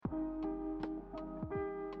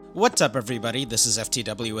What's up, everybody? This is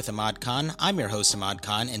FTW with Ahmad Khan. I'm your host, Ahmad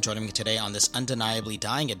Khan, and joining me today on this undeniably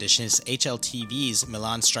dying edition is HLTV's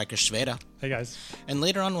Milan striker Shveta. Hey, guys. And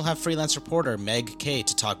later on, we'll have freelance reporter Meg K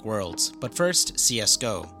to talk Worlds. But first,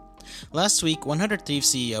 CSGO. Last week, 100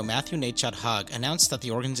 Thieves CEO Matthew Nadeshot Haag announced that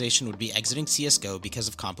the organization would be exiting CSGO because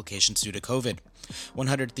of complications due to COVID.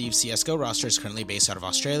 100 Thieves CSGO roster is currently based out of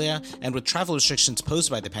Australia, and with travel restrictions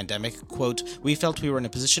posed by the pandemic, quote, we felt we were in a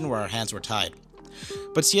position where our hands were tied.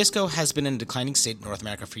 But CSGO has been in a declining state in North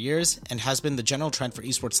America for years, and has been the general trend for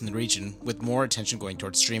esports in the region, with more attention going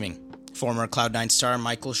towards streaming. Former Cloud9 star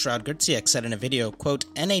Michael Shroud-Gertsiak said in a video, quote,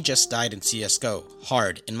 NA just died in CSGO.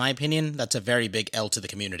 Hard. In my opinion, that's a very big L to the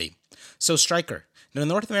community. So Striker. Now, the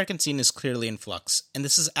North American scene is clearly in flux, and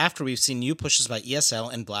this is after we've seen new pushes by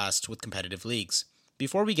ESL and Blast with competitive leagues.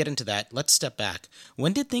 Before we get into that, let's step back.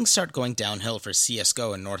 When did things start going downhill for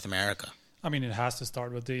CSGO in North America? I mean, it has to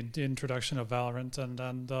start with the introduction of Valorant, and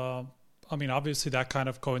I mean, obviously that kind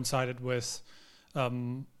of coincided with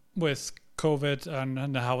COVID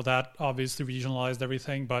and how that obviously regionalized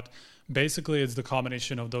everything. But basically, it's the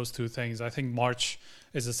combination of those two things. I think March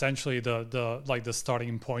is essentially the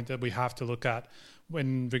starting point that we have to look at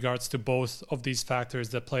in regards to both of these factors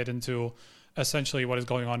that played into essentially what is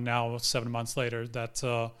going on now 7 months later. That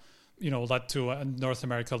led to North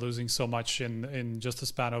America losing so much in just a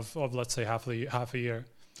span of let's say half a year.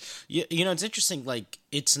 Yeah, it's interesting. Like,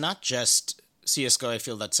 it's not just CSGO, I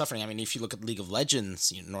feel, that's suffering. I mean, if you look at League of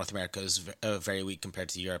Legends, North America is very weak compared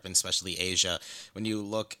to Europe and especially Asia. When you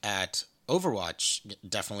look at Overwatch,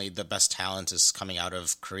 definitely the best talent is coming out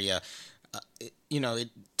of Korea.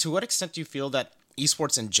 To what extent do you feel that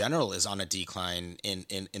esports in general is on a decline in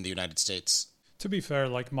the United States? To be fair,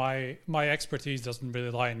 like my expertise doesn't really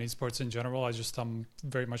lie in esports in general. I'm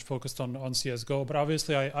very much focused on CSGO, but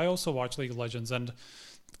obviously I also watch League of Legends, and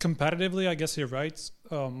competitively, I guess you're right.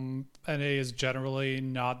 NA is generally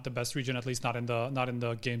not the best region, at least not in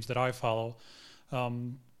the games that I follow.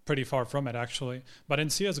 Pretty far from it, actually. But in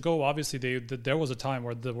CSGO, obviously, there was a time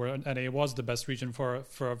where NA was the best region for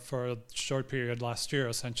a short period last year,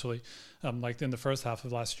 essentially, like in the first half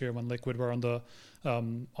of last year when Liquid were on the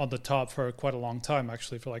top for quite a long time,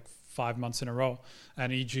 actually, for like 5 months in a row,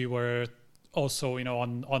 and EG were also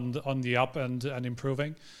on the up and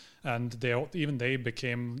improving, and they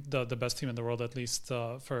became the best team in the world, at least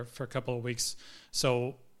for a couple of weeks.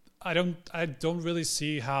 So I don't really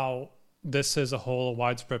see how this is a whole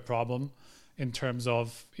widespread problem in terms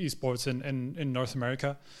of esports in North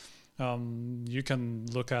America. You can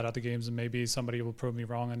look at other games and maybe somebody will prove me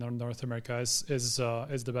wrong, and North America is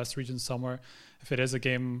the best region somewhere. If it is a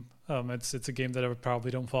game, it's a game that I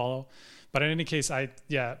probably don't follow. But in any case,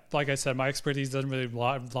 like I said, my expertise doesn't really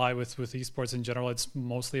lie with esports in general. It's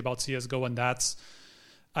mostly about CSGO, and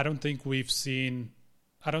I don't think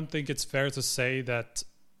it's fair to say that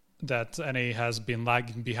NA has been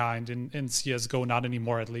lagging behind in CSGO, not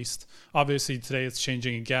anymore, at least. Obviously, today it's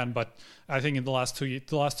changing again, but I think in the last 2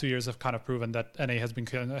 years have kind of proven that NA has been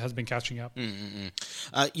catching up.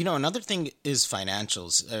 Another thing is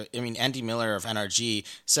financials. Andy Miller of NRG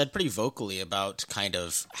said pretty vocally about kind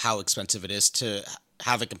of how expensive it is to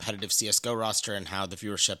have a competitive CSGO roster and how the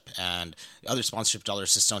viewership and other sponsorship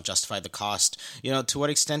dollars just don't justify the cost. To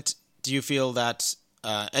what extent do you feel that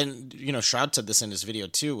Shroud said this in his video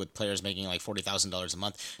too, with players making like $40,000 a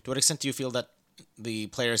month. To what extent do you feel that the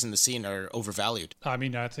players in the scene are overvalued? I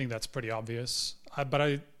mean, I think that's pretty obvious. But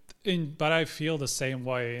I feel the same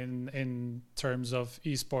way in terms of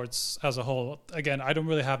esports as a whole. Again, I don't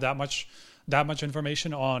really have that much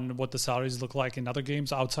information on what the salaries look like in other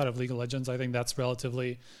games outside of League of Legends. I think that's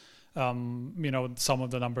relatively, some of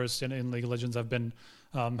the numbers in League of Legends have been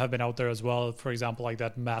out there as well. For example, like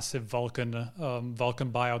that massive Vulcan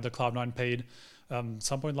buyout that Cloud9 paid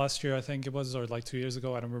some point last year, I think it was, or like 2 years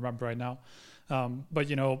ago. I don't remember right now. But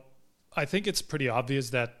I think it's pretty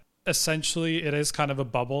obvious that essentially it is kind of a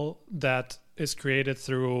bubble that is created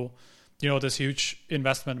through this huge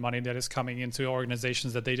investment money that is coming into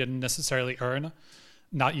organizations that they didn't necessarily earn,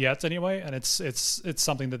 not yet anyway, and it's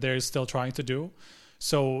something that they're still trying to do.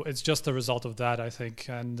 So it's just a result of that, I think,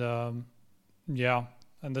 and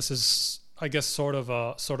and this is, I guess, sort of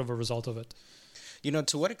a result of it.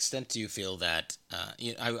 To what extent do you feel that,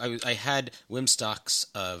 I had Wim Stocks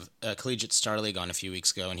of Collegiate Star League on a few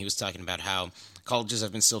weeks ago, and he was talking about how colleges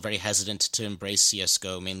have been still very hesitant to embrace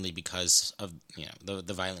CSGO, mainly because of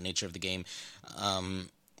the violent nature of the game.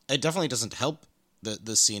 It definitely doesn't help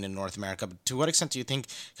the scene in North America, but to what extent do you think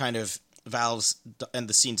kind of Valve's and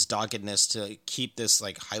the scene's doggedness to keep this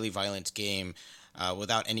like highly violent game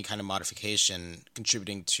without any kind of modification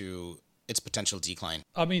contributing to its potential decline?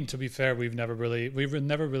 I mean, to be fair, we've never really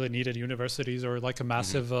needed universities or like a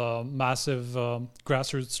massive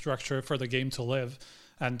grassroots structure for the game to live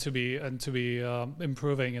and to be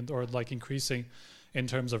improving or like increasing in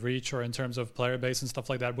terms of reach or in terms of player base and stuff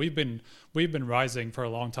like that. We've been rising for a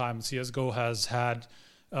long time. CS:GO has had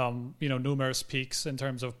numerous peaks in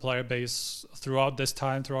terms of player base throughout this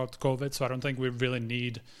time, throughout COVID. So I don't think we really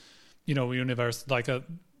need a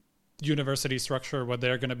university structure where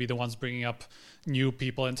they're going to be the ones bringing up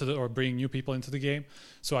bringing new people into the game.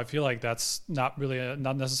 So I feel like that's not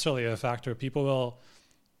necessarily a factor.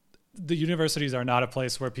 The universities are not a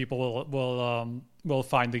place where people will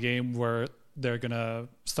find the game where they're going to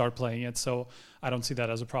start playing it. So I don't see that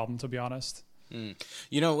as a problem, to be honest.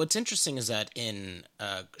 What's interesting is that in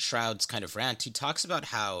Shroud's kind of rant, he talks about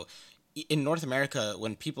how in North America,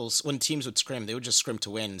 when teams would scrim, they would just scrim to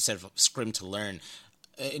win instead of scrim to learn.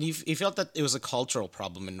 And he felt that it was a cultural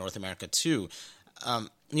problem in North America too.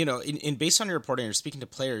 Based on your reporting, you're speaking to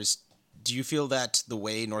players. Do you feel that the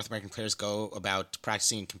way North American players go about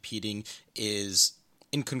practicing and competing is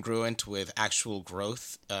incongruent with actual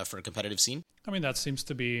growth for a competitive scene? I mean, that seems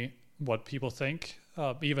to be what people think.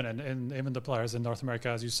 Even the players in North America,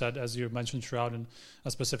 as you mentioned, Shroud and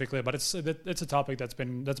specifically, but it's a topic that's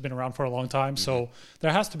been around for a long time. Mm-hmm. So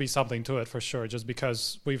there has to be something to it for sure. Just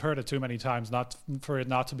because we've heard it too many times, not for it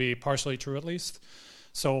not to be partially true at least.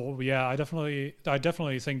 So yeah, I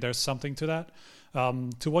definitely think there's something to that.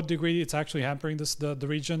 To what degree it's actually hampering the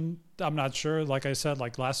region, I'm not sure. Like I said,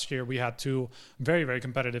 like last year we had two very, very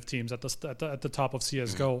competitive teams at the top of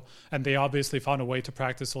CS:GO, mm-hmm. and they obviously found a way to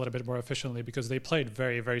practice a little bit more efficiently because they played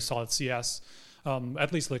very, very solid CS.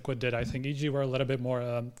 At least Liquid did. I think EG were a little bit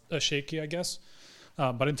more shaky, I guess.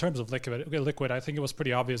 But in terms of Liquid, I think it was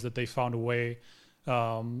pretty obvious that they found a way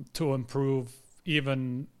to improve,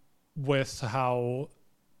 even with how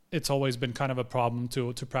it's always been kind of a problem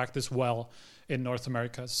to practice well in North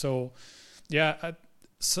America. So yeah,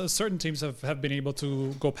 certain teams have been able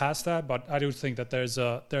to go past that, but I do think that there is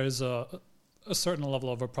a certain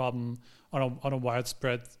level of a problem on a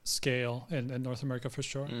widespread scale in North America for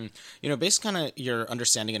sure. Based on your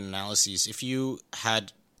understanding and analyses, if you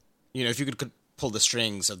could pull the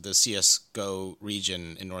strings of the CS:GO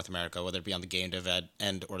region in North America, whether it be on the game dev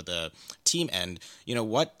end or the team end,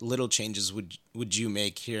 what little changes would you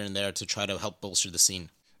make here and there to try to help bolster the scene?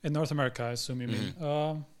 In North America, I assume you mean.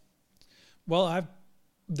 Mm-hmm.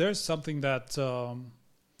 There's something that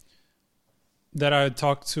I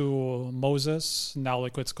talked to Moses, now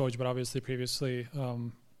Liquid's coach, but obviously previously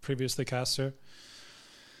caster,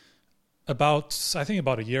 about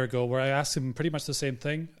a year ago, where I asked him pretty much the same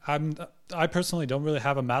thing. I personally don't really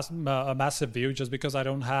have a massive view, just because I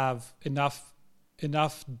don't have enough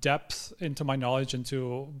depth into my knowledge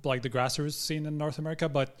into like the grassroots scene in North America,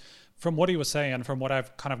 but from what he was saying and from what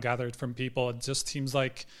I've kind of gathered from people, it just seems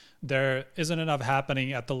like there isn't enough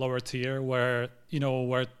happening at the lower tier where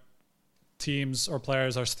teams or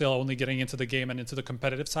players are still only getting into the game and into the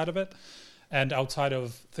competitive side of it. And outside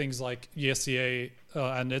of things like ESEA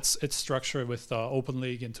and its structure with Open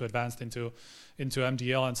League into Advanced, into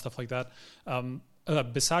MDL and stuff like that.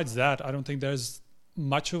 Besides that, I don't think there's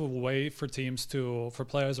much of a way for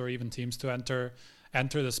players or even teams to enter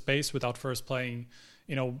the space without first playing,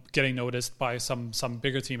 getting noticed by some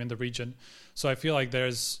bigger team in the region. So I feel like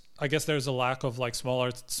there's a lack of like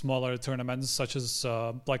smaller tournaments such as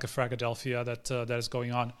like a Fragadelphia that is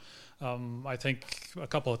going on. I think a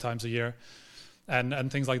couple of times a year,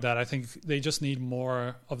 and things like that. I think they just need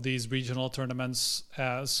more of these regional tournaments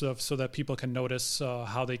so that people can notice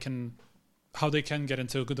how they can get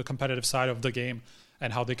into the competitive side of the game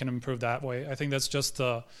and how they can improve that way. I think that's just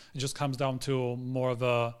it just comes down to a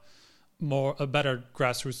better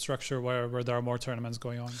grassroots structure where there are more tournaments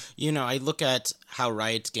going on. I look at how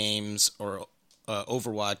Riot Games or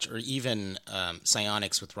Overwatch or even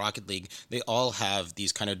Psyonix with Rocket League, they all have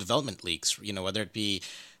these kind of development leagues, whether it be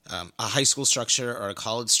a high school structure or a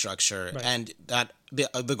college structure, right. And that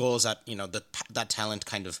the goal is that that talent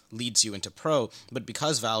kind of leads you into pro. But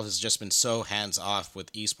because Valve has just been so hands off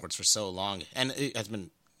with esports for so long, and it has been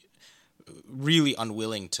really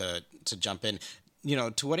unwilling to jump in,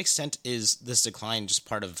 to what extent is this decline just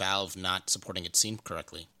part of Valve not supporting its scene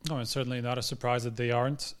correctly? No, it's certainly not a surprise that they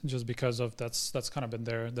aren't, just because of that's kind of been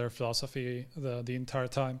their philosophy the entire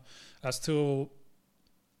time. As to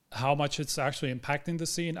how much it's actually impacting the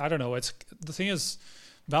scene, I don't know. The thing is,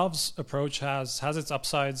 Valve's approach has its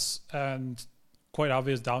upsides and quite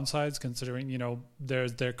obvious downsides, considering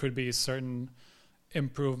there could be certain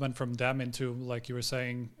improvement from them into, like you were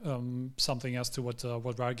saying, something as to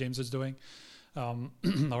what Riot Games is doing.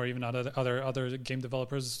 or even other game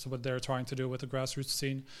developers, what they're trying to do with the grassroots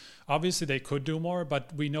scene. Obviously, they could do more,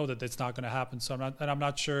 but we know that it's not going to happen. So I'm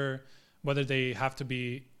not sure whether they have to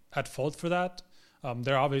be at fault for that.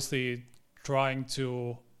 They're obviously trying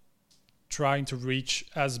to reach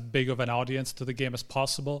as big of an audience to the game as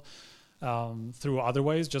possible through other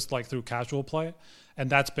ways, just like through casual play, and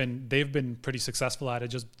they've been pretty successful at it.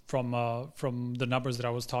 Just from the numbers that I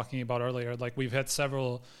was talking about earlier, like we've had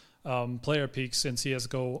several player peaks in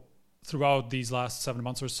CS:GO throughout these last 7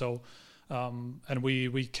 months or so, and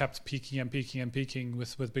we kept peaking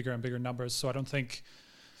with bigger and bigger numbers. So I don't think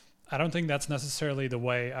that's necessarily the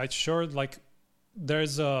way.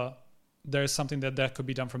 There's something that could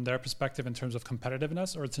be done from their perspective in terms of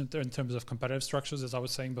competitiveness or in terms of competitive structures, as I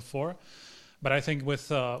was saying before. But I think with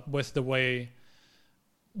the way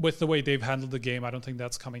they've handled the game, I don't think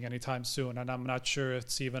that's coming anytime soon. And I'm not sure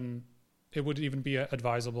it would even be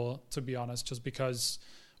advisable, to be honest, just because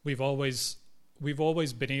we've always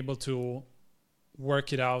been able to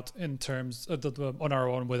work it out in terms on our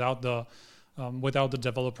own without the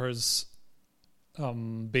developers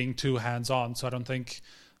being too hands-on. So I don't think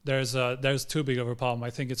there's too big of a problem. I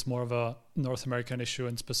think it's more of a North American issue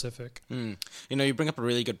in specific. You bring up a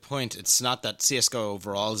really good point. It's not that CSGO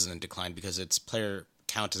overall is in decline, because its player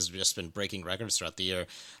count has just been breaking records throughout the year,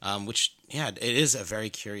 which, it is a very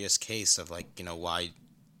curious case of why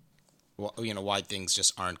things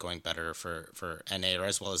just aren't going better for NA, or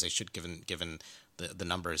as well as they should, given the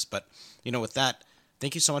numbers. But, with that,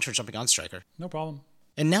 thank you so much for jumping on, Striker. No problem.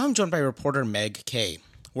 And now I'm joined by reporter Meg K.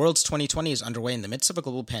 Worlds 2020 is underway in the midst of a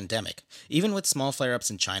global pandemic. Even with small flare-ups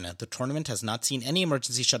in China, the tournament has not seen any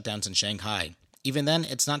emergency shutdowns in Shanghai. Even then,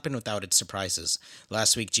 it's not been without its surprises.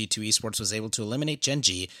 Last week, G2 Esports was able to eliminate Gen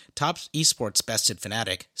G, Top Esports bested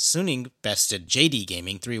Fnatic, Suning bested JD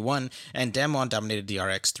Gaming 3-1, and Damwon dominated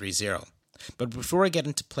DRX 3-0. But before I get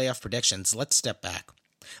into playoff predictions, let's step back.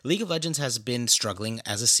 League of Legends has been struggling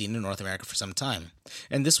as a scene in North America for some time,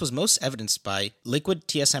 and this was most evidenced by Liquid,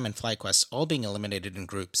 TSM, and FlyQuest all being eliminated in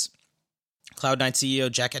groups. Cloud9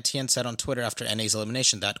 CEO Jack Etienne said on Twitter after NA's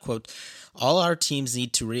elimination that, quote, "All our teams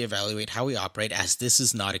need to reevaluate how we operate, as this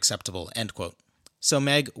is not acceptable," end quote. So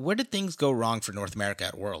Meg, where did things go wrong for North America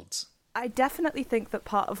at Worlds? I definitely think that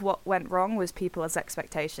part of what went wrong was people's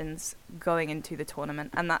expectations going into the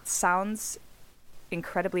tournament, and that sounds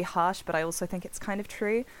incredibly harsh, but I also think it's kind of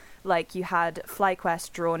true. Like, you had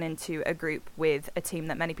FlyQuest drawn into a group with a team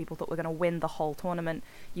that many people thought were going to win the whole tournament.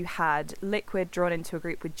 You had Liquid drawn into a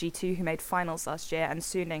group with G2, who made finals last year, and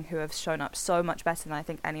Suning, who have shown up so much better than I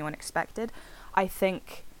think anyone expected. I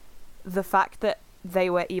think the fact that they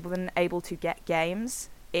were even able to get games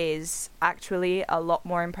is actually a lot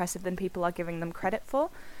more impressive than people are giving them credit for.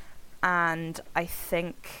 And I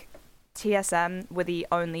think TSM were the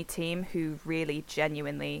only team who really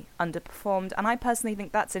genuinely underperformed, and I personally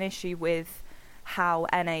think that's an issue with how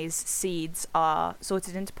NA's seeds are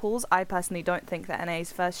sorted into pools. I personally don't think that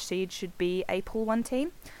NA's first seed should be a Pool 1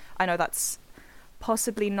 team. I know that's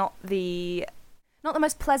possibly not the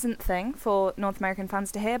most pleasant thing for North American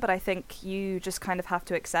fans to hear, but I think you just kind of have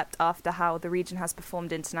to accept, after how the region has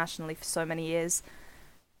performed internationally for so many years,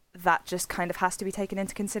 that just kind of has to be taken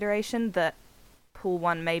into consideration, that Pool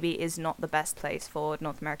 1 maybe is not the best place for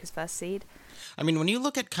North America's first seed. I mean, when you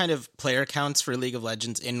look at kind of player counts for League of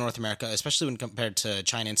Legends in North America, especially when compared to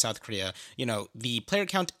China and South Korea, the player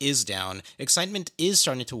count is down. Excitement is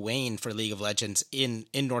starting to wane for League of Legends in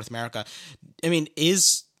North America. I mean,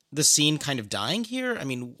 is the scene kind of dying here? I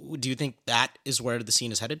mean, do you think that is where the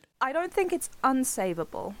scene is headed? I don't think it's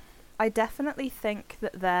unsavable. I definitely think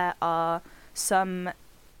that there are some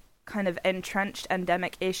kind of entrenched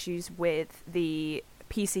endemic issues with the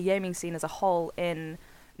PC gaming scene as a whole in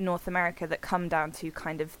North America that come down to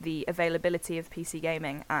kind of the availability of PC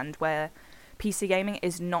gaming, and where PC gaming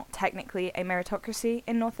is not technically a meritocracy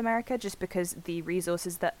in North America, just because the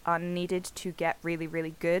resources that are needed to get really,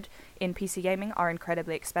 really good in PC gaming are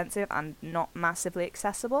incredibly expensive and not massively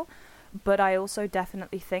accessible. But I also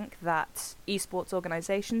definitely think that esports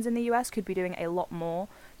organizations in the US could be doing a lot more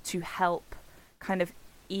to help kind of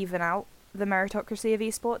even out the meritocracy of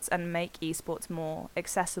esports and make esports more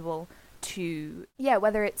accessible to,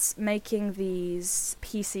 whether it's making these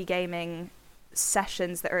PC gaming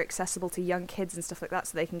sessions that are accessible to young kids and stuff like that,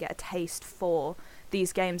 so they can get a taste for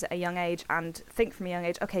these games at a young age and think from a young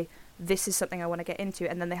age, okay, this is something I want to get into,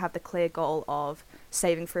 and then they have the clear goal of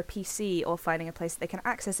saving for a PC or finding a place that they can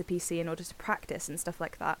access a PC in order to practice and stuff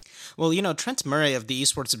like that. Well, Trent Murray of the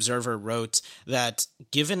Esports Observer wrote that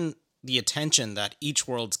given the attention that each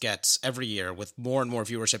Worlds gets every year, with more and more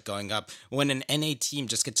viewership going up, when an NA team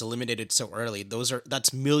just gets eliminated so early,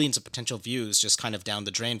 that's millions of potential views just kind of down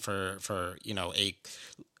the drain for a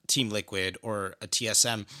Team Liquid or a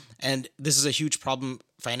TSM. And this is a huge problem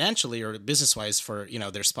financially or business-wise for,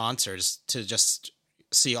 their sponsors to just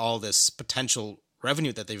see all this potential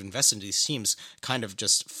revenue that they've invested in these teams kind of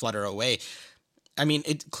just flutter away. I mean,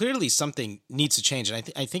 it clearly something needs to change,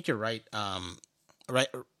 and I think you're right.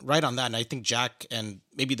 Right on that, and I think Jack and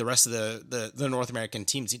maybe the rest of the North American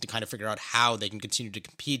teams need to kind of figure out how they can continue to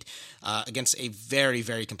compete against a very,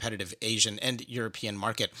 very competitive Asian and European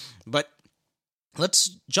market. But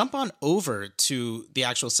let's jump on over to the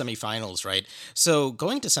actual semifinals, right? So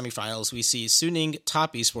going to semifinals, we see Suning,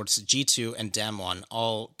 Top Esports, G2, and Damwon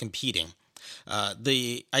all competing.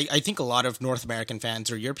 I think a lot of North American fans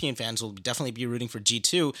or European fans will definitely be rooting for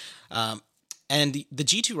G2. And the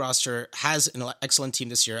G2 roster has an excellent team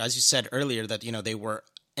this year. As you said earlier, that they were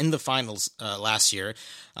in the finals last year,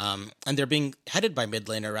 and they're being headed by mid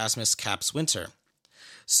laner Rasmus Caps Winter.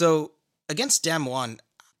 So against Damwon,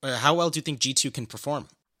 how well do you think G2 can perform?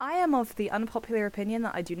 I am of the unpopular opinion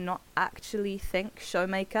that I do not actually think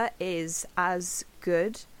Showmaker is as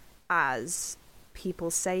good as people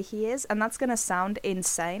say he is, and that's going to sound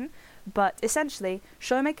insane, but essentially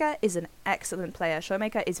Showmaker is an excellent player.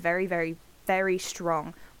 Showmaker is very, very, very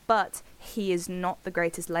strong, but he is not the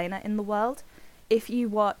greatest laner in the world. If you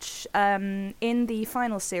watch in the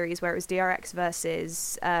final series where it was DRX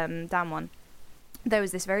versus Damwon, there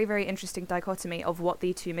was this very, very interesting dichotomy of what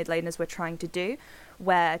the two mid laners were trying to do,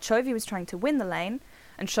 where Chovy was trying to win the lane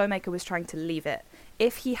and Showmaker was trying to leave it.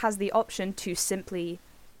 If he has the option to simply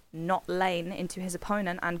not lane into his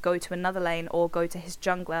opponent and go to another lane or go to his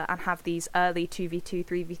jungler and have these early 2v2,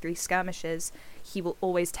 3v3 skirmishes, he will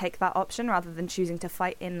always take that option rather than choosing to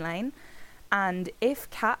fight in lane. And if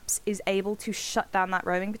Caps is able to shut down that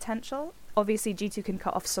roaming potential, obviously G2 can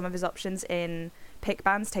cut off some of his options in pick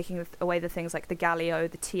bans, taking away the things like the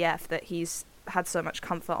Galio, the TF that he's had so much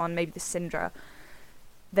comfort on, maybe the Syndra.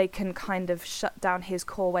 They can kind of shut down his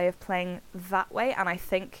core way of playing that way, and I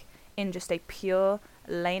think in just a pure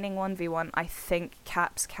laning 1v1, I think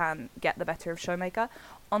Caps can get the better of Showmaker.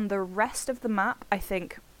 On the rest of the map, I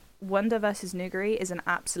think Wunder versus Nuguri is an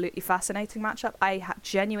absolutely fascinating matchup. I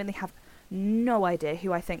genuinely have no idea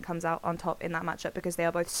who I think comes out on top in that matchup, because they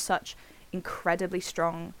are both such incredibly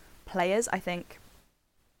strong players. I think,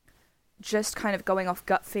 just kind of going off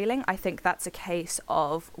gut feeling, I think that's a case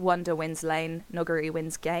of Wunder wins lane, Nuguri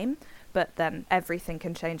wins game, but then everything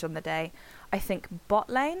can change on the day. I think bot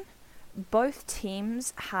lane, both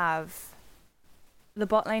teams have... The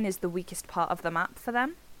bot lane is the weakest part of the map for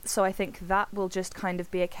them, so I think that will just kind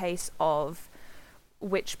of be a case of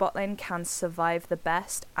which bot lane can survive the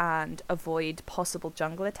best and avoid possible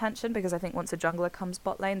jungle attention, because I think once a jungler comes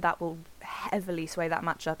bot lane, that will heavily sway that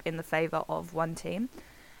matchup in the favour of one team.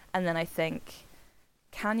 And then I think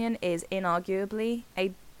Canyon is inarguably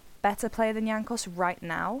a better player than Jankos right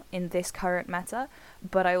now in this current meta,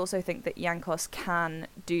 but I also think that Jankos can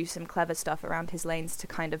do some clever stuff around his lanes to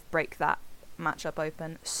kind of break that matchup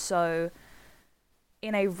open. So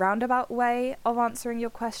in a roundabout way of answering your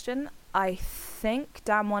question, I think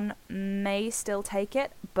Damwon may still take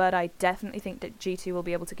it, but I definitely think that G2 will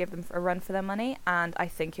be able to give them a run for their money, and I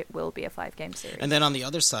think it will be a 5-game series. And then on the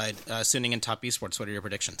other side, Suning and Top Esports, what are your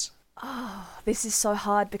predictions? Oh, this is so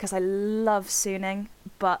hard because I love Suning,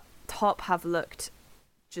 but Top have looked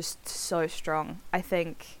just so strong. I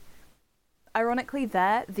think, ironically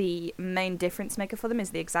the main difference maker for them is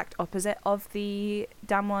the exact opposite of the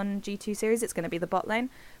Damwon G2 series. It's going to be the bot lane.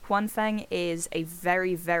 Huanfeng is a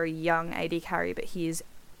very, very young AD carry, but he is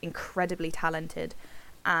incredibly talented.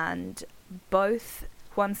 And both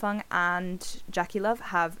Huanfeng and Jackie Love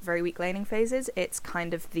have very weak laning phases. It's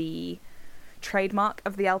kind of the trademark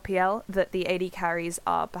of the LPL that the AD carries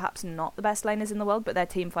are perhaps not the best laners in the world, but their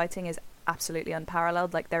team fighting is absolutely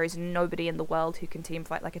unparalleled. Like, there is nobody in the world who can team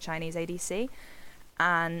fight like a Chinese ADC.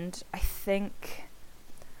 And I think,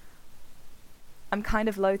 I'm kind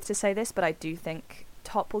of loath to say this, but I do think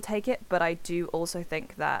Top will take it, but I do also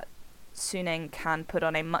think that Suning can put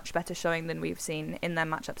on a much better showing than we've seen in their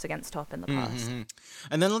matchups against Top in the past. Mm-hmm.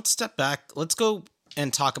 And then let's step back. Let's go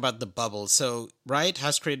and talk about the bubble. So Riot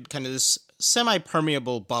has created kind of this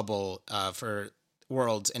semi-permeable bubble for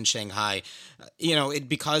Worlds in Shanghai.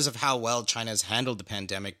 Because of how well China's handled the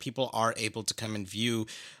pandemic, people are able to come and view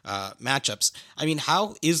matchups. I mean,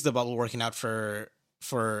 how is the bubble working out for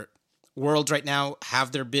Worlds right now?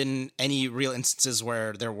 Have there been any real instances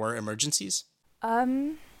where there were emergencies?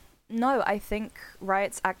 No, I think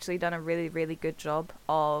Riot's actually done a really, really good job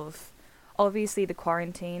of obviously the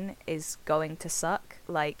quarantine is going to suck.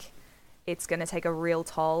 Like, it's going to take a real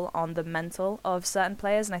toll on the mental of certain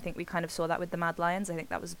players, and I think we kind of saw that with the Mad Lions. I think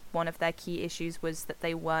that was one of their key issues, was that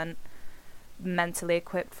they weren't mentally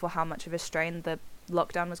equipped for how much of a strain the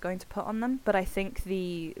lockdown was going to put on them. But I think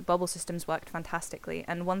the bubble systems worked fantastically,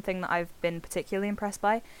 and one thing that I've been particularly impressed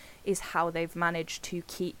by is how they've managed to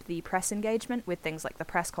keep the press engagement with things like the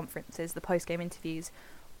press conferences, the post-game interviews,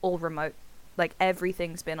 all remote. Like,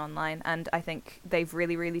 everything's been online, and I think they've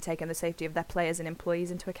really, really taken the safety of their players and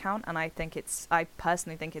employees into account, and I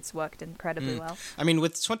personally think it's worked incredibly well. I mean,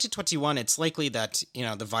 with 2021, it's likely that,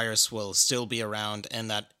 the virus will still be around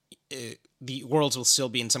and that the Worlds will still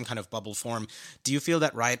be in some kind of bubble form. Do you feel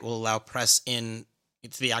that Riot will allow press in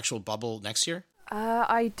to the actual bubble next year?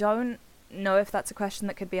 I don't know if that's a question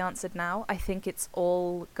that could be answered now. I think it's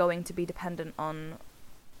all going to be dependent on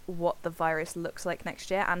what the virus looks like next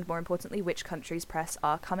year, and more importantly, which countries' press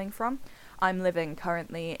are coming from. I'm living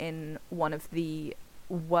currently in one of the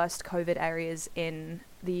worst COVID areas in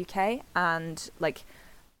the UK, and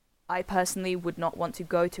I personally would not want to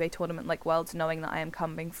go to a tournament like Worlds knowing that I am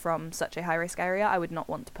coming from such a high-risk area. I would not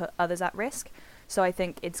want to put others at risk. So I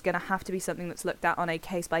think it's going to have to be something that's looked at on a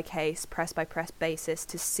case-by-case, press-by-press basis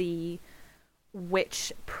to see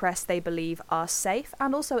which press they believe are safe.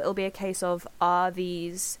 And also it'll be a case of, are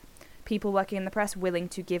these people working in the press willing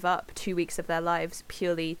to give up 2 weeks of their lives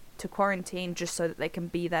purely to quarantine just so that they can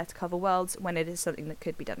be there to cover Worlds when it is something that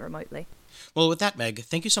could be done remotely? Well, with that, Meg,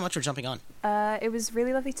 thank you so much for jumping on. It was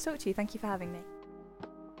really lovely to talk to you. Thank you for having me.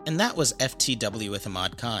 And that was FTW with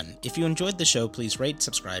Ahmad Khan. If you enjoyed the show, please rate,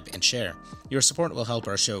 subscribe, and share. Your support will help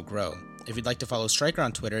our show grow. If you'd like to follow Striker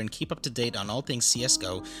on Twitter and keep up to date on all things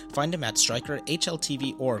CSGO, find him at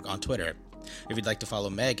StrikerHLTV.org on Twitter. If you'd like to follow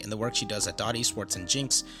Meg and the work she does at Dot Esports and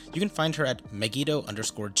Jinx, you can find her at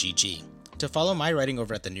Megito_GG. To follow my writing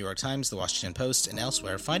over at the New York Times, the Washington Post, and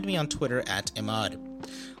elsewhere, find me on Twitter at Ahmad.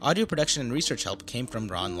 Audio production and research help came from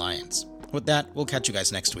Ron Lyons. With that, we'll catch you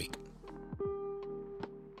guys next week.